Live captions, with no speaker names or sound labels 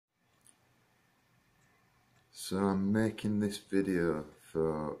So I'm making this video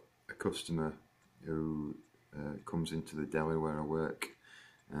for a customer who comes into the deli where I work,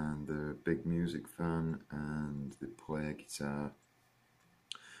 and they're a big music fan and they play guitar.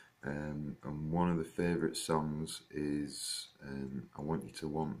 And one of the favourite songs is I Want You to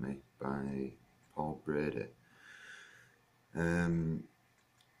Want Me by Paul Brady. And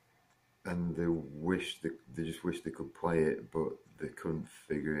they just wish they could play it, but they couldn't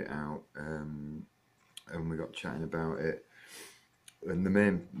figure it out. And we got chatting about it. And the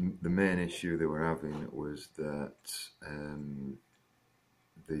main issue they were having was that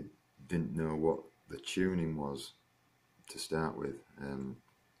they didn't know what the tuning was to start with. And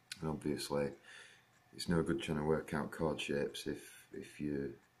obviously, it's no good trying to work out chord shapes if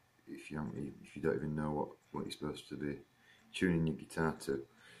you don't even know what you're supposed to be tuning your guitar to.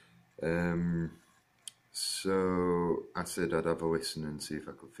 So I said I'd have a listen and see if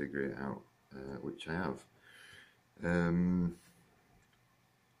I could figure it out, which I have.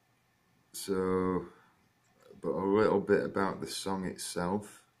 But a little bit about the song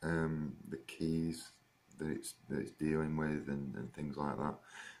itself, the keys that it's dealing with, and things like that.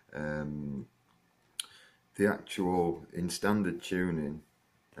 The actual in standard tuning,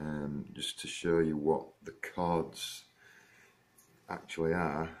 just to show you what the chords actually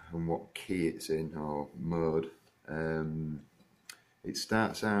are and what key it's in or mode. It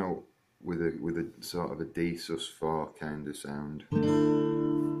starts out with a sort of a D sus4 kind of sound,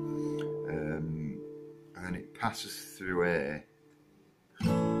 and it passes through A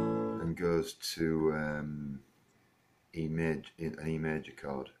and goes to an E major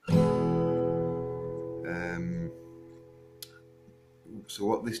chord. So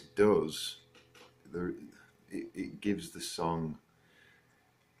what this does, it gives the song,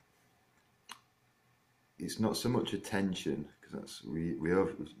 it's not so much a tension, because we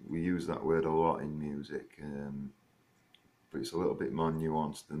use that word a lot in music, but it's a little bit more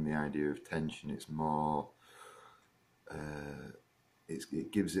nuanced than the idea of tension. It's more,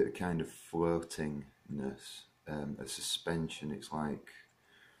 it gives it a kind of floatingness, a suspension. It's like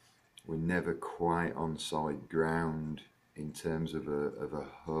we're never quite on solid ground in terms of a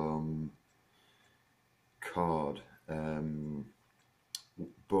home chord.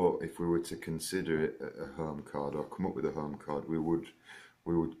 But if we were to consider it a home chord or come up with a home chord, we would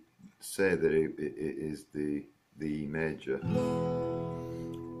say that it is the E major,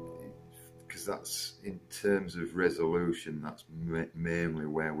 because that's, in terms of resolution, that's mainly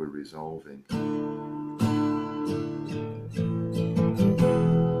where we're resolving.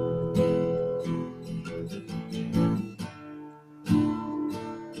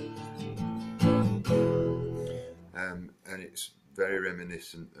 And it's very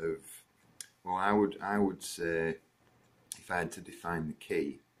reminiscent of, well, I would say, if I had to define the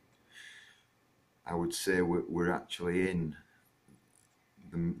key, I would say we're actually in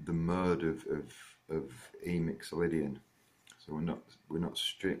the mode of E mixolydian. So we're not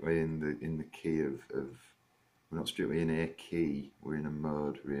strictly in the key of we're not strictly in a key. We're in a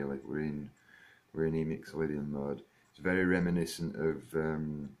mode, really. We're in E mixolydian mode. It's very reminiscent of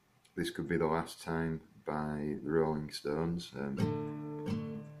This Could Be the Last Time by the Rolling Stones.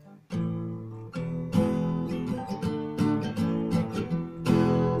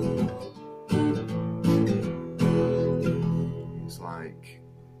 It's like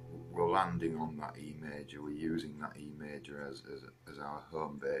we're landing on that E major, we're using that E major as our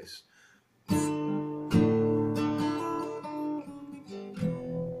home base.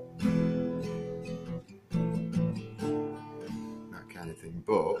 That kind of thing.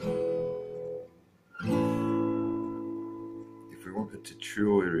 But if we wanted to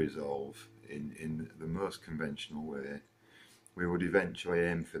truly resolve in the most conventional way, we would eventually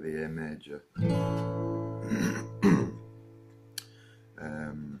aim for the A major.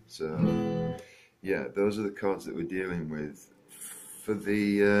 So yeah, those are the chords that we're dealing with for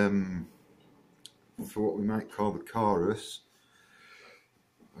for what we might call the chorus.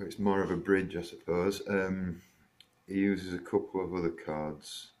 It's more of a bridge, I suppose. He uses a couple of other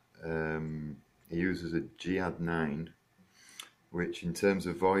chords. He uses a G add 9, which in terms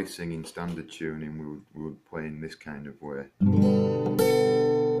of voicing in standard tuning we would play in this kind of way.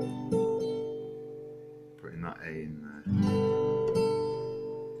 Putting that A in there.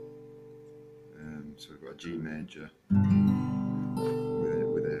 So we've got a G major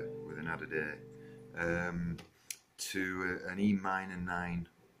with an added A, to an E minor 9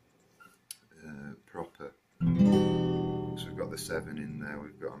 proper. So we've got the 7 in there,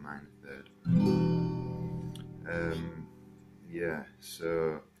 we've got a minor third. Yeah,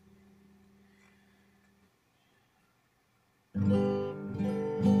 so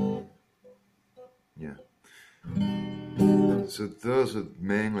yeah. so those are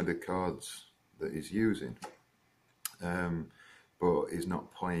mainly the chords that he's using, but he's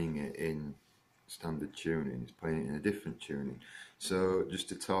not playing it in standard tuning, he's playing it in a different tuning. So just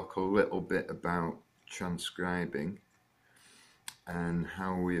to talk a little bit about transcribing and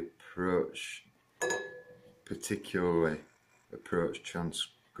how we particularly approach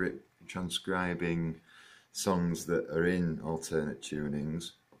transcribing songs that are in alternate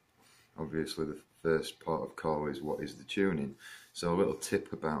tunings. Obviously the first part of call is what is the tuning. So a little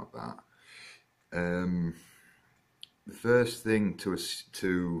tip about that. The first thing to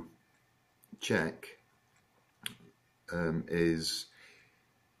check is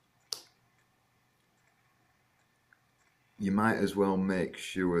you might as well make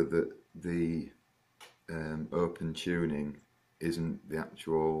sure that the open tuning isn't the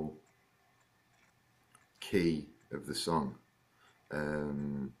actual key of the song.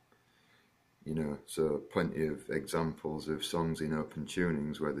 You know, so plenty of examples of songs in open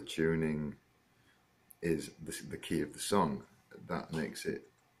tunings where the tuning is the key of the song. That makes it,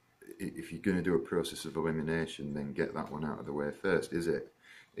 if you're going to do a process of elimination, then get that one out of the way first. Is it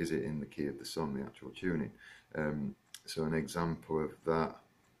in the key of the song, the actual tuning? So an example of that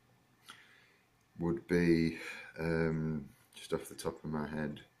would be, just off the top of my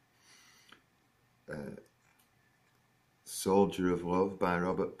head, Soldier of Love by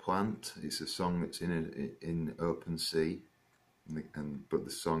Robert Plant. It's a song that's in open C, but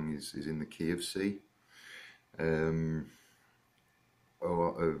the song is in the key of C. A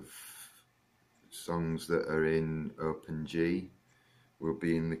lot of songs that are in open G will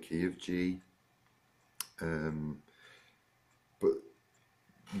be in the key of G. But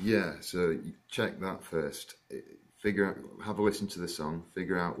yeah, so you check that first. Figure out, have a listen to the song,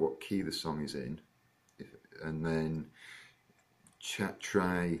 figure out what key the song is in, and then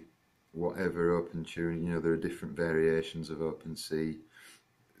try whatever open tune. You know, there are different variations of open C.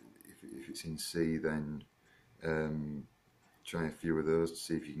 If it's in C, then try a few of those to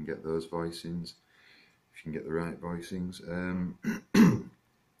see if you can get those voicings, if you can get the right voicings.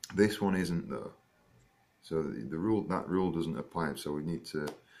 This one isn't though, so that rule doesn't apply. So we need to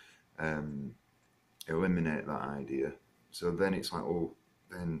eliminate that idea. So then it's like, oh,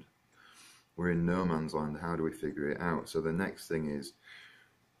 then we're in no man's land. How do we figure it out? So the next thing is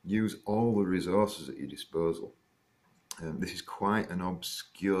use all the resources at your disposal. This is quite an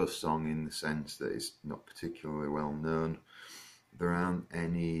obscure song in the sense that it's not particularly well known. There aren't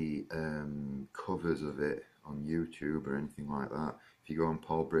any covers of it on YouTube or anything like that. If you go on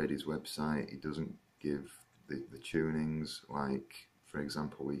Paul Brady's website, he doesn't give the tunings like, for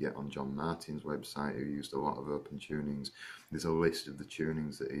example, we get on John Martin's website, who used a lot of open tunings. There's a list of the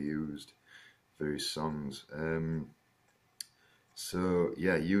tunings that he used for his songs. So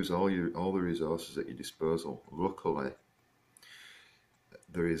yeah, use all the resources at your disposal. Luckily,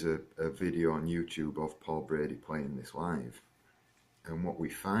 there is a video on YouTube of Paul Brady playing this live, and what we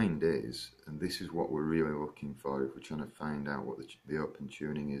find is, and this is what we're really looking for if we're trying to find out what the open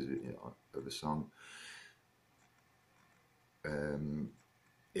tuning is of a song,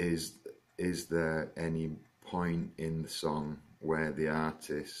 is there any point in the song where the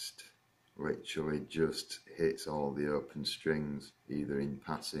artist literally just hits all the open strings, either in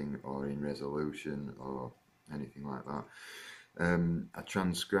passing or in resolution or anything like that. I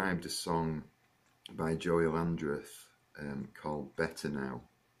transcribed a song by Joey Landreth called Better Now,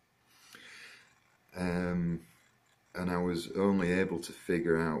 and I was only able to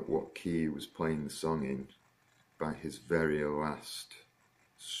figure out what key he was playing the song in by his very last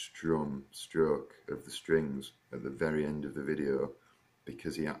stroke of the strings at the very end of the video,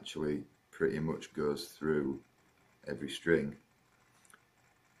 because he actually pretty much goes through every string.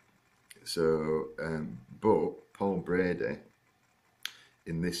 So, but Paul Brady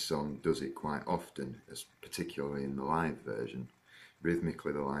in this song does it quite often, particularly in the live version.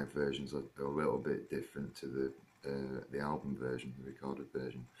 Rhythmically, the live versions are a little bit different to the album version, the recorded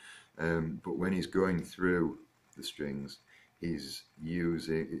version. But when he's going through the strings, he's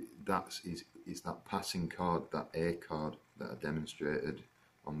using it's that passing chord, that A chord that I demonstrated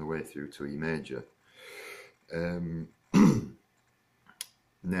on the way through to E major.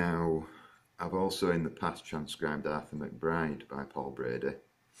 Now, I've also in the past transcribed Arthur McBride by Paul Brady,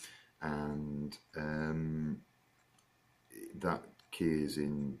 and that key is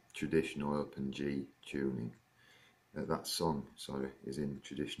in traditional open G tuning. That song, sorry, is in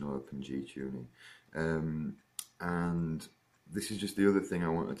traditional open G tuning. And this is just the other thing I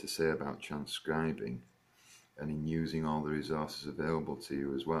wanted to say about transcribing and in using all the resources available to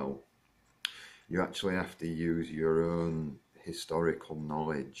you as well. You actually have to use your own historical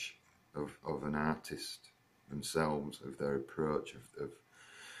knowledge of an artist themselves, of their approach, of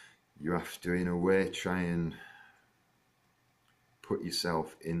you have to, in a way, try and put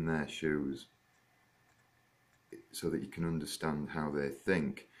yourself in their shoes so that you can understand how they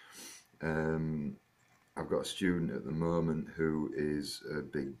think. I've got a student at the moment who is a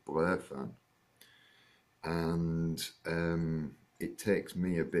big Blur fan, and it takes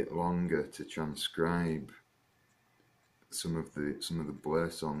me a bit longer to transcribe some of the Blur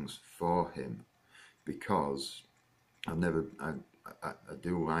songs for him, because I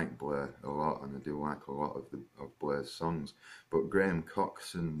do like Blur a lot, and I do like a lot of Blur's songs, but Graham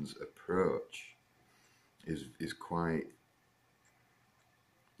Coxon's approach is quite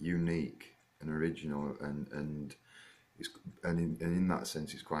unique and original, and in that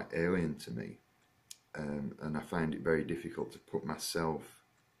sense it's quite alien to me, and I find it very difficult to put myself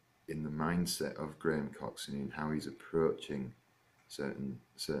in the mindset of Graham Coxon in how he's approaching certain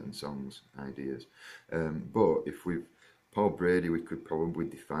songs, ideas. But if Paul Brady, we could probably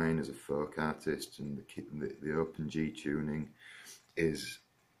define as a folk artist, and the open G tuning is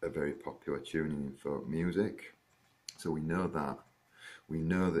a very popular tuning in folk music. So we know that. We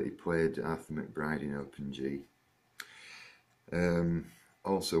know that he played Arthur McBride in open G.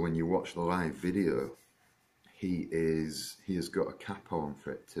 Also, when you watch the live video, he has got a capo on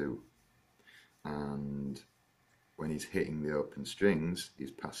fret 2, and when he's hitting the open strings,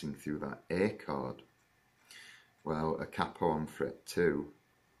 he's passing through that A chord. Well, a capo on fret 2,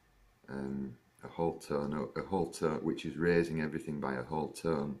 a whole tone, which is raising everything by a whole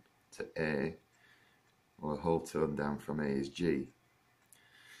tone to A, or a whole tone down from A is G.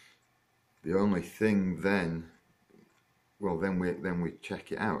 The only thing then we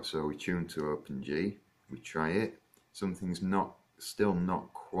check it out. So we tune to open G, we try it. Something's still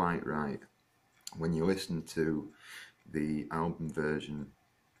not quite right. When you listen to the album version,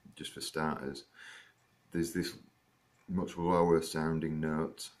 just for starters, there's this much lower sounding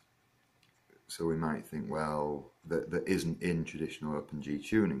note. So we might think, well, that isn't in traditional open G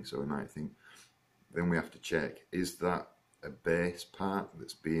tuning. So we might think, then we have to check, is that a bass part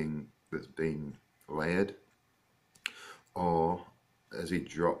that's been layered, or has he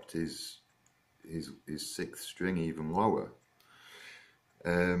dropped his 6th string even lower?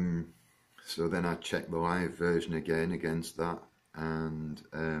 So then I check the live version again against that, and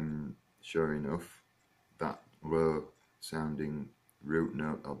sure enough, that low sounding root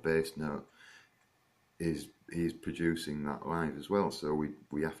note or bass note is producing that live as well. So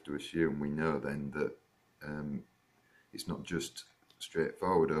we have to assume, we know then that it's not just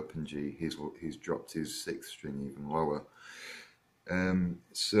straightforward open G, he's dropped his 6th string even lower.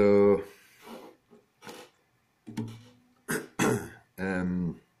 So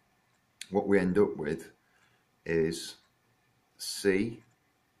what we end up with is C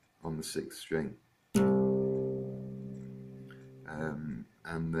on the 6th string,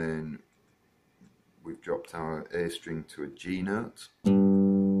 and then we've dropped our A string to a G note, then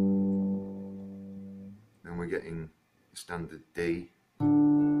we're getting a standard D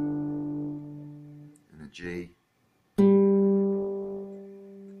and a G and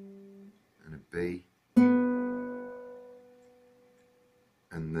a B,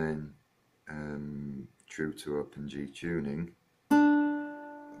 and then true to open G tuning,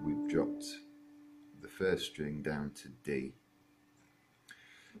 we've dropped the 1st string down to D.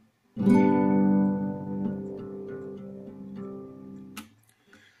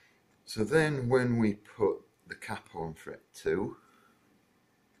 So then when we put the capo on fret 2,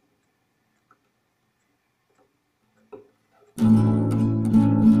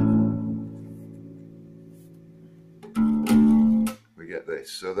 we get this.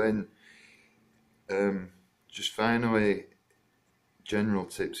 So then just finally, general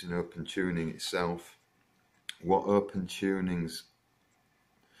tips in open tuning itself. What open tunings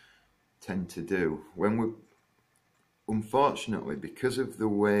tend to do when we're, unfortunately, because of the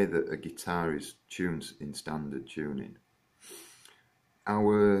way that a guitar is tuned in standard tuning,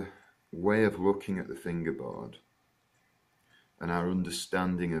 our way of looking at the fingerboard and our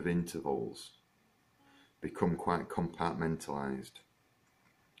understanding of intervals become quite compartmentalized.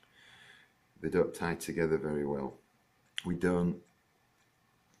 They don't tie together very well. We don't,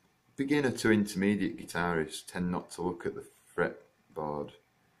 beginner to intermediate guitarists tend not to look at the fretboard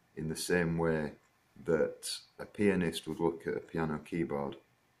in the same way that a pianist would look at a piano keyboard,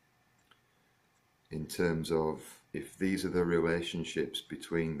 in terms of, if these are the relationships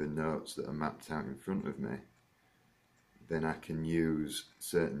between the notes that are mapped out in front of me, then I can use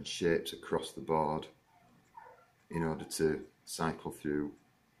certain shapes across the board in order to cycle through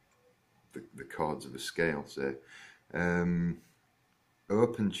the chords of a scale, say.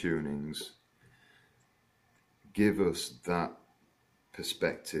 Open tunings give us that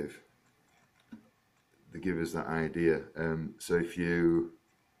perspective. They give us that idea. So if you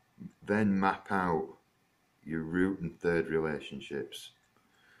then map out your root and third relationships,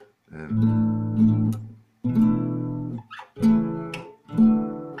 you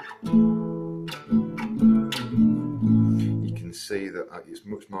can see that it's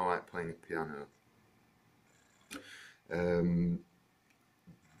much more like playing a piano.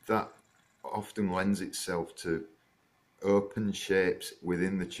 That often lends itself to open shapes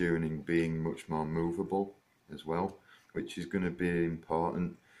within the tuning being much more movable as well, which is going to be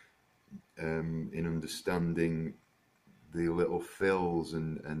important in understanding the little fills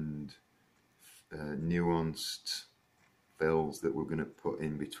and nuanced fills that we're going to put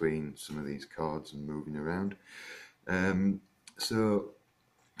in between some of these chords and moving around. So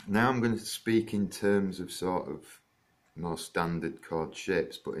now I'm going to speak in terms of sort of more standard chord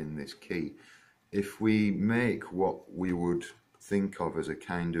shapes, but in this key. If we make what we would think of as a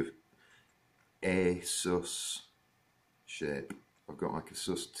kind of A sus shape, I've got like a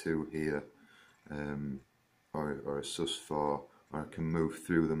sus2 here, or a sus4, or I can move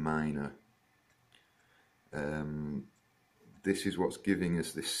through the minor. This is what's giving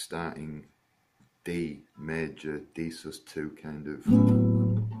us this starting D major, D sus2 kind of.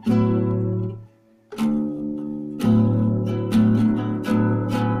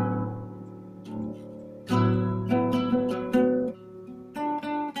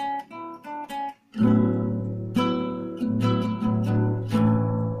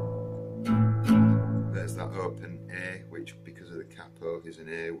 There's that open A, which because of the capo is an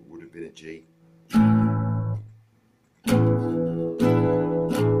A, would have been a G. And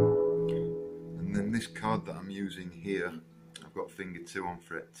then this chord that I'm using here, I've got finger 2 on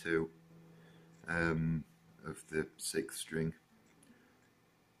fret 2 of the 6th string.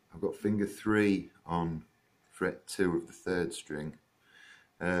 I've got finger 3 on fret 2 of the 3rd string.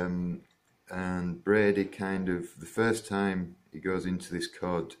 And Brady kind of, the first time he goes into this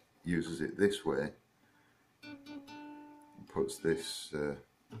chord, uses it this way. Puts this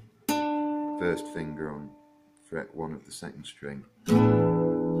first finger on fret 1 of the 2nd string.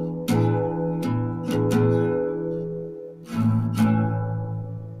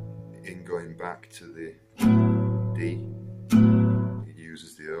 In going back to the D, it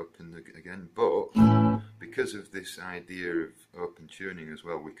uses the open again, but because of this idea of open tuning as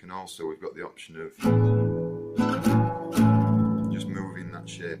well, we've got the option of just moving that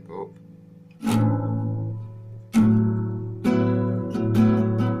shape up.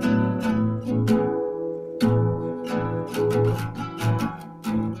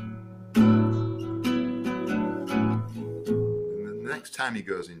 Next time he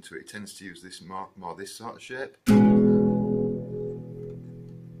goes into it, he tends to use this more this sort of shape.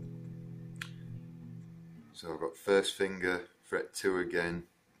 So I've got first finger, fret 2 again.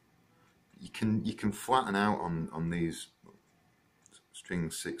 You can flatten out on these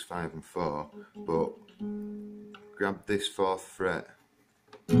strings 6, 5 and 4, but grab this 4th fret.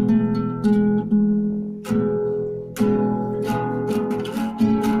 And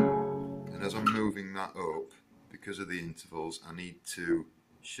as I'm moving that up, because of the intervals, I need to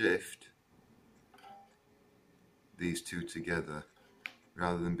shift these two together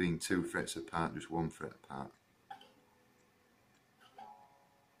rather than being 2 frets apart, just 1 fret apart.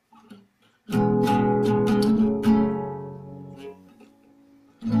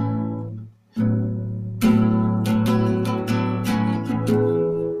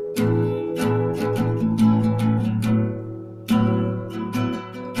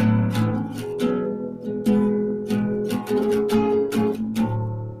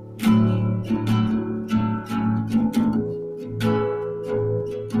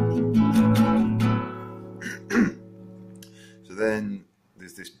 Then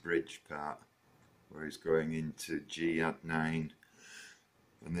there's this bridge part where he's going into G add 9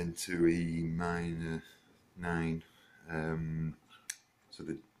 and then to E minor 9. So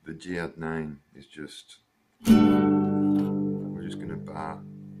the G add 9 is just, we're just going to bar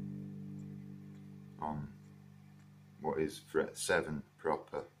on what is fret 7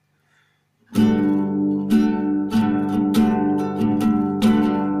 proper. And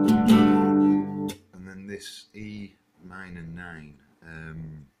then this E minor 9.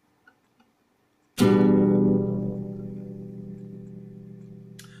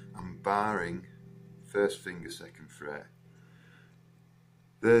 I'm barring first finger 2nd fret,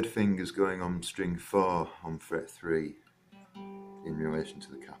 3rd finger's going on string 4 on fret 3 in relation to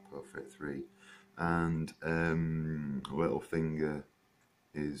the capo, fret 3, and little finger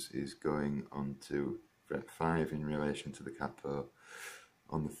is going on to fret 5 in relation to the capo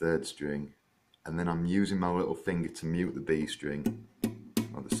on the 3rd string. and then I'm using my little finger to mute the B string,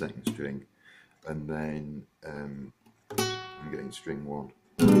 or the second string, and then I'm getting string 1.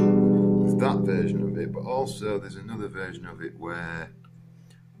 There's that version of it, but also there's another version of it where,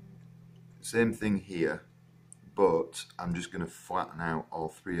 same thing here, but I'm just going to flatten out all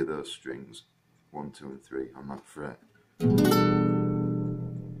 3 of those strings, 1, 2 and 3 on that fret.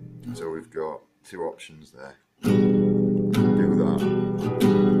 So we've got 2 options there. I can do that,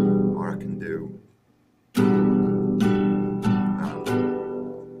 or I can do that.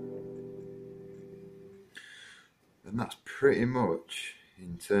 And that's pretty much,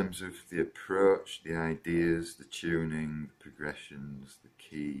 in terms of the approach, the ideas, the tuning, the progressions, the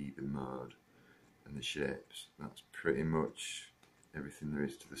key, the mode, and the shapes. That's pretty much everything there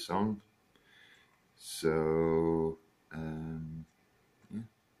is to the song. So